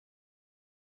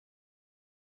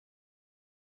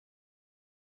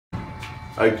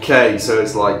Okay, so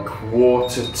it's like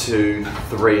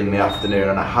 2:45 in the afternoon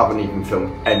and I haven't even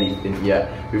filmed anything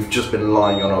yet. We've just been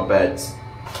lying on our beds,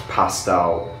 passed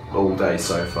out all day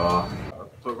so far.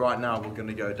 But right now we're going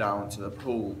to go down to the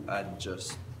pool and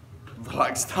just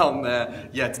relax down there.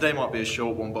 Yeah, today might be a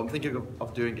short one, but I'm thinking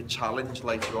of doing a challenge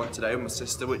later on today with my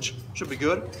sister, which should be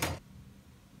good.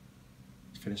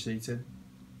 Finished eating?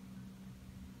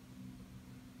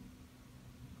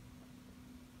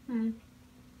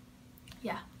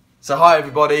 Yeah. So hi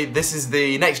everybody, this is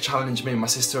the next challenge me and my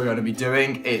sister are going to be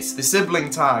doing. It's the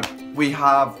sibling tag. We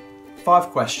have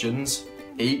 5 questions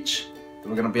each that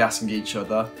we're going to be asking each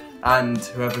other, and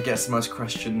whoever gets the most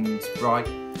questions right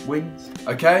wins.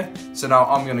 Okay, so now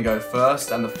I'm going to go first,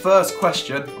 and the first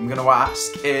question I'm going to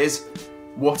ask is,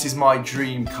 what is my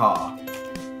dream car?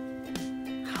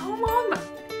 Come on.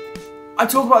 I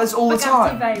talk about this all the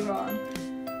time. Veyron.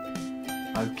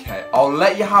 Okay, I'll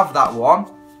let you have that one.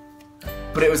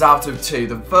 But it was out of 2.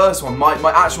 The first one, my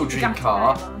actual dream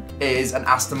car is an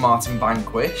Aston Martin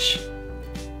Vanquish.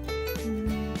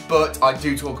 But I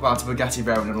do talk about a Bugatti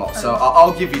Veyron a lot, so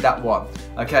I'll give you that one.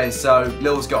 Okay, so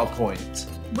Lil's got a point.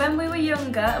 When we were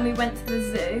younger and we went to the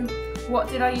zoo, what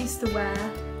did I used to wear?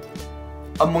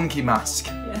 A monkey mask.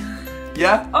 Yeah.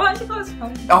 Yeah? I'm actually quite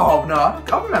surprised. Oh, no,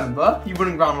 I remember. You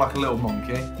running around like a little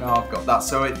monkey. No, I've got that.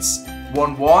 So it's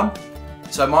 1-1.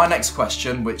 So my next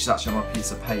question, which is actually on a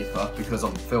piece of paper because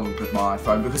I'm filmed with my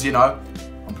iPhone, because you know,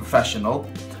 I'm professional.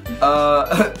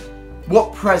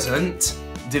 What present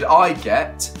did I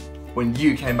get when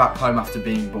you came back home after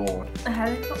being born? A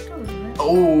helicopter, wasn't it?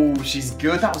 Oh, she's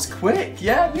good. That was quick,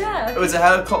 yeah? Yeah. It was a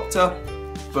helicopter,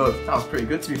 but that was pretty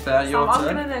good to be fair. Your I'm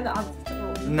turn. going to know the answer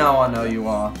to all. No, I know you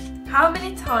are. How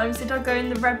many times did I go in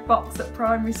the red box at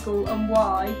primary school and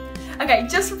why? Okay,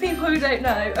 just for people who don't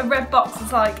know, a red box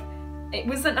is like, it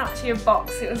wasn't actually a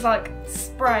box, it was like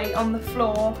spray on the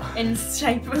floor in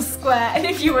shape of a square, and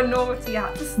if you were naughty you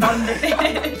had to stand in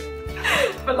it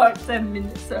for like 10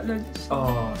 minutes at lunch.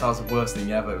 Oh, that was the worst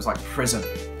thing ever. It was like prison.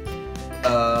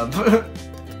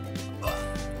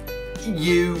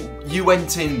 You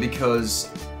went in because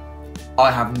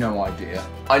I have no idea.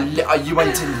 You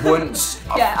went in once.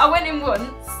 Yeah, I went in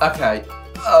once. Okay.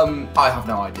 I have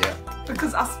no idea.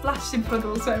 Because I splashed in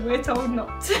puddles when we were told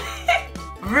not to.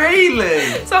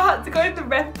 Really? So I had to go in the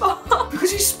red box.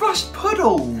 Because you splashed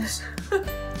puddles?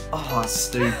 Oh, that's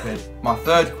stupid. My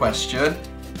third question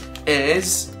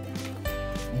is,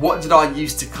 what did I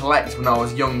used to collect when I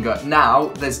was younger? Now,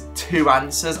 there's 2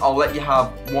 answers. I'll let you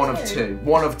have one of 2.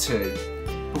 One of 2.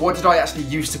 But what did I actually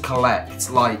used to collect?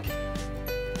 Like,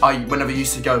 whenever I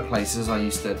used to go places, I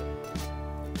used to...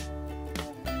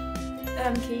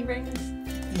 Key rings.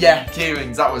 Yeah, key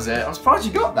rings, that was it. I'm surprised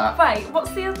you got that. Wait,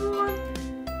 what's the other one?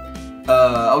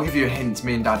 I'll give you a hint.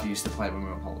 Me and Dad used to play when we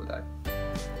were on holiday.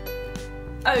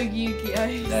 Oh,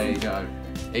 Yu-Gi-Oh! There you go.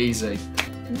 Easy.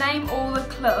 Name all the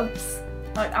clubs,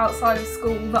 like outside of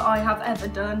school, that I have ever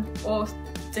done or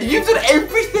do. You've done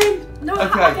everything? No,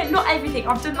 okay, not everything.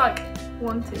 I've done like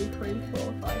 1, 2, 3,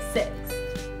 4, 5, 6.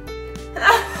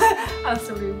 I'll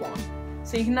still do 1.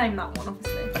 So you can name that one,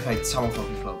 obviously. Okay, Salmon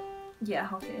Hockey Club. Yeah,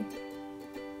 hockey.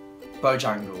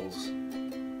 Bojangles.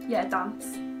 Yeah, dance.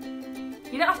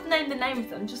 You don't have to name the name of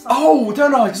them, just like... Oh,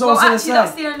 don't I? Because I was going to say...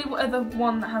 that's the only other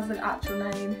one that has an actual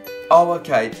name. Oh,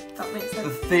 okay. That makes sense.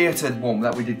 The theatre one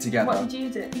that we did together. What did you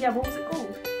do? Yeah, what was it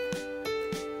called?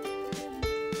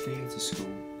 Theatre school.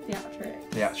 Theatrics.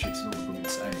 Theatrics is all I wouldn't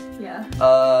say. Yeah.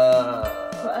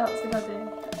 What else did I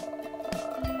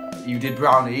do? You did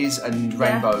brownies and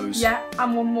rainbows. Yeah,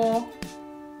 and one more.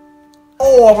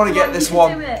 Oh, I want to get this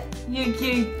one. Do it. You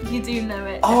do know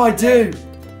it. Oh, I do.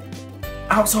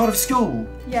 Outside of school?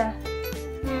 Yeah.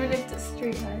 We lived at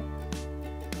Street Hay.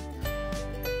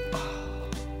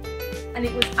 And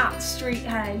it was at Street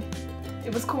Hay.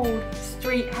 It was called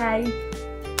Street Hay.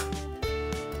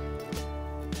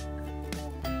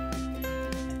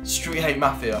 Street Hay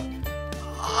Mafia.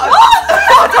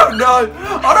 I don't know.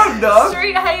 I don't know.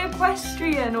 Street Hay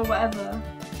Equestrian or whatever.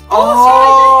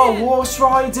 Oh, horse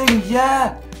riding,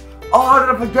 yeah. Oh, how did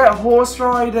I forget horse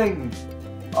riding?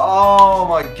 Oh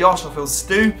my gosh, I feel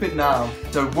stupid now.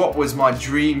 So what was my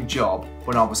dream job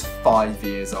when I was 5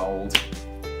 years old?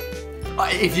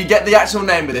 If you get the actual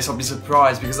name of this, I'll be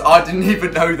surprised because I didn't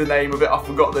even know the name of it. I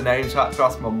forgot the name, so I had to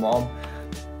ask my mom.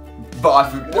 But I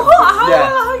forgot. What?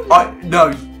 Yeah.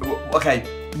 No. Okay.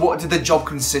 What did the job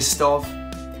consist of?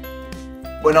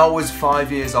 When I was 5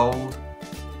 years old.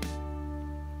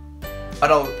 I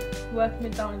don't. Working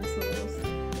with dinosaurs.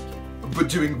 But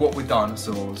doing what with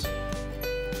dinosaurs?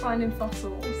 Finding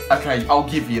fossils. Okay, I'll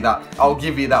give you that. I'll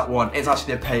give you that one. It's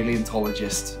actually a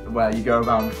paleontologist where you go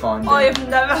around finding. I have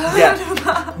never heard of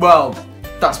that. Well,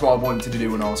 that's what I wanted to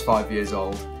do when I was 5 years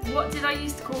old. What did I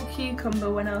used to call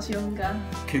cucumber when I was younger?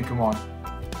 Cucumon.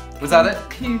 Was that it?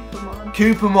 Cupamon.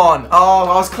 Cupamon. Oh,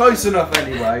 I was close enough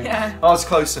anyway. Yeah. I was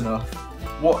close enough.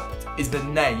 What is the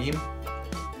name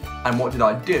and what did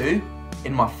I do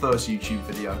in my first YouTube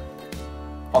video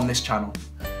on this channel?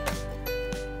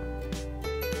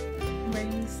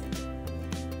 Rings.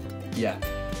 Yeah.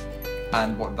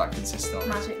 And what did that consist of?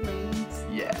 Magic rings.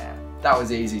 Yeah. That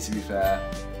was easy, to be fair.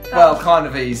 Well, kind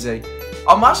of easy.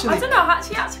 I'm actually... I don't know, I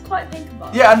actually had to quite think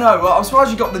about it. Yeah, I know. Well, I'm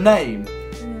surprised you got the name.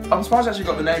 I'm surprised you actually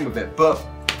got the name of it. But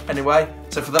anyway,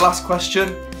 so for the last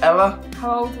question, Ella.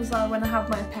 How old was I when I had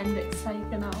my appendix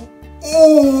taken out?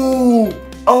 Ooh!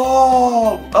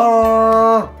 Oh!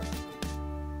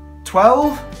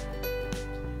 12?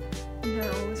 No,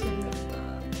 I was younger than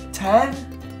that. 10?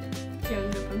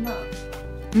 Younger than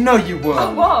that. No, you weren't.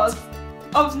 I was.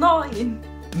 I was 9.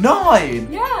 9?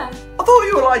 Yeah. I thought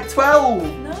you were like 12.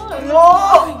 No.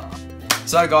 What?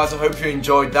 So guys, I hope you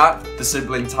enjoyed that. The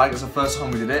sibling tag. It's the first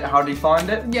time we did it. How did you find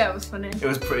it? Yeah, it was funny. It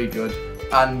was pretty good.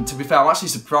 And to be fair, I'm actually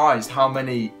surprised how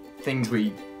many things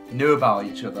we knew about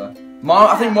each other.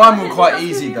 I think mine were quite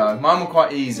easy though. Mine were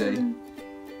quite easy.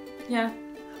 Yeah.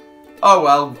 Oh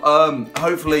well,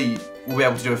 hopefully we'll be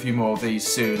able to do a few more of these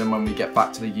soon and when we get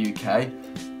back to the UK.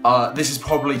 This is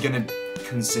probably going to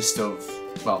consist of,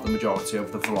 well, the majority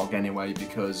of the vlog anyway,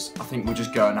 because I think we're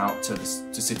just going out to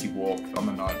City Walk on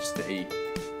the night just to eat.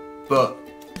 But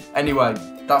anyway,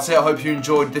 that's it. I hope you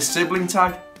enjoyed this sibling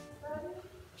tag.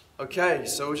 Okay,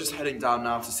 so we're just heading down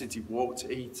now to City Walk to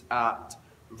eat at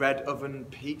Red Oven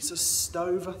Pizza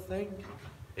Stove, I think.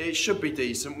 It should be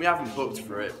decent. We haven't booked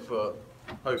for it, but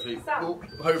hopefully we'll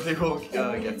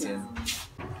get in.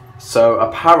 So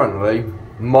apparently,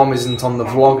 Mom isn't on the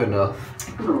vlog enough.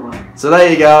 So there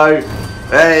you go.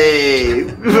 Hey!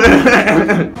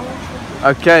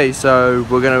 Okay, so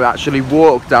we're going to actually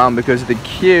walk down because the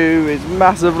queue is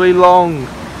massively long.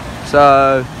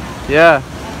 So, yeah,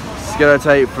 it's going to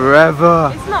take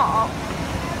forever. It's not.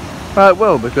 It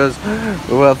will, because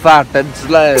we're fat and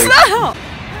slow.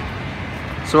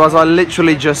 So as I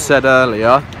literally just said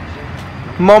earlier,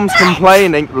 Mom's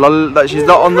complaining that she's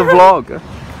not on the vlog.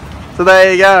 So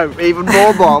there you go, even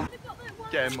more Mom.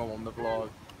 Getting Mom on the vlog.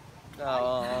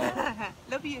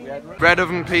 Love you. Red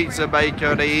Oven Pizza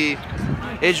Bakery.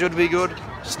 It should be good.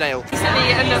 Snail.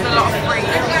 Another lot of free.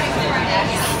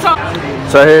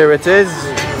 So here it is.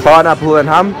 Pineapple and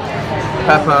ham.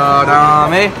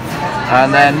 Pepperoni.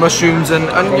 And then mushrooms and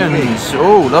onions.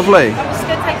 Oh, lovely.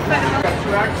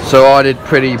 So I did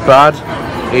pretty bad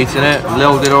eating it.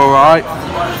 Lil did alright.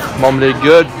 Mom did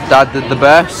good. Dad did the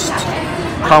best.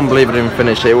 Can't believe I didn't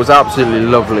finish it. It was absolutely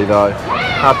lovely though.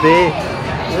 Happy?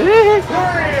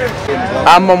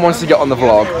 And Mom wants to get on the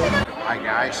vlog. Hi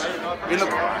guys.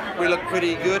 We look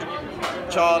pretty good.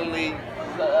 Charlie,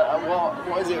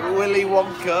 what is it? Willy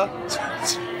Wonka.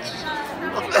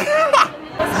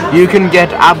 You can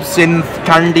get absinthe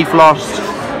candy floss.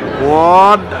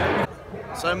 What?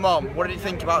 So Mom, what did you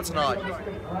think about tonight?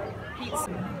 Pizza.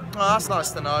 Oh, that's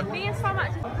nice to know. Me and Sam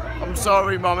actually. I'm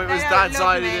sorry, Mom. It was Dad's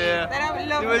idea. They don't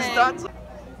love It was me. Dad's.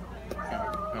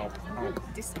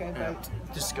 Disco boat.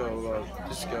 Disco boat.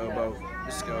 Disco boat.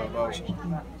 Disco boat.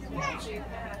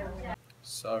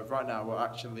 So right now we're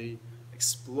actually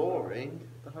exploring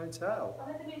the hotel.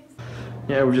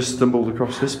 Yeah, we just stumbled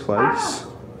across this place.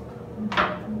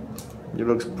 It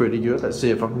looks pretty good. Let's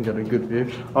see if I can get a good view.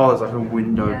 Oh, there's like a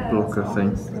window blocker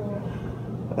thing.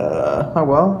 Oh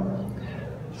well.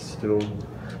 Still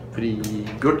pretty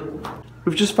good.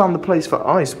 We've just found the place for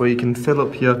ice where you can fill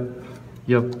up your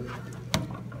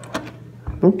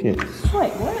buckets.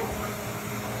 Wait, what?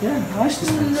 Yeah, ice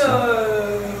dispenser.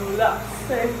 No, that's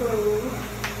so cool.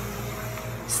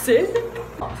 Sick.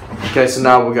 Okay, so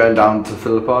now we're going down to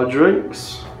fill up our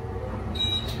drinks.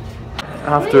 I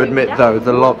have to admit though,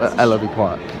 the lobby. Ella, be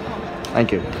quiet.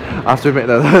 Thank you. I have to admit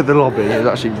though, the lobby is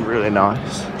actually really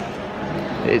nice.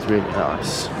 It is really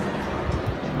nice.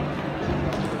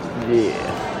 Yeah.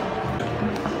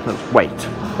 Wait,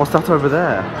 what's that over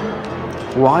there?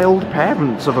 Wild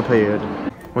parents have appeared.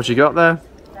 What you got there?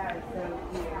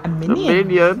 A minion. A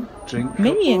minion. Drink.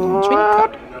 Minion. Drink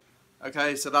up.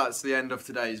 Okay, so that's the end of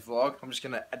today's vlog. I'm just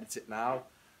going to edit it now.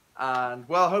 And,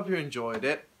 well, I hope you enjoyed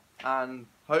it. And,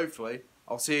 hopefully,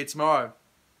 I'll see you tomorrow.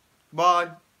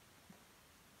 Bye.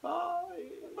 Bye.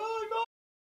 Bye. Bye.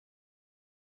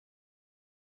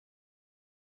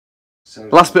 So,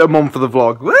 last bit of Mum for the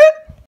vlog. Woo!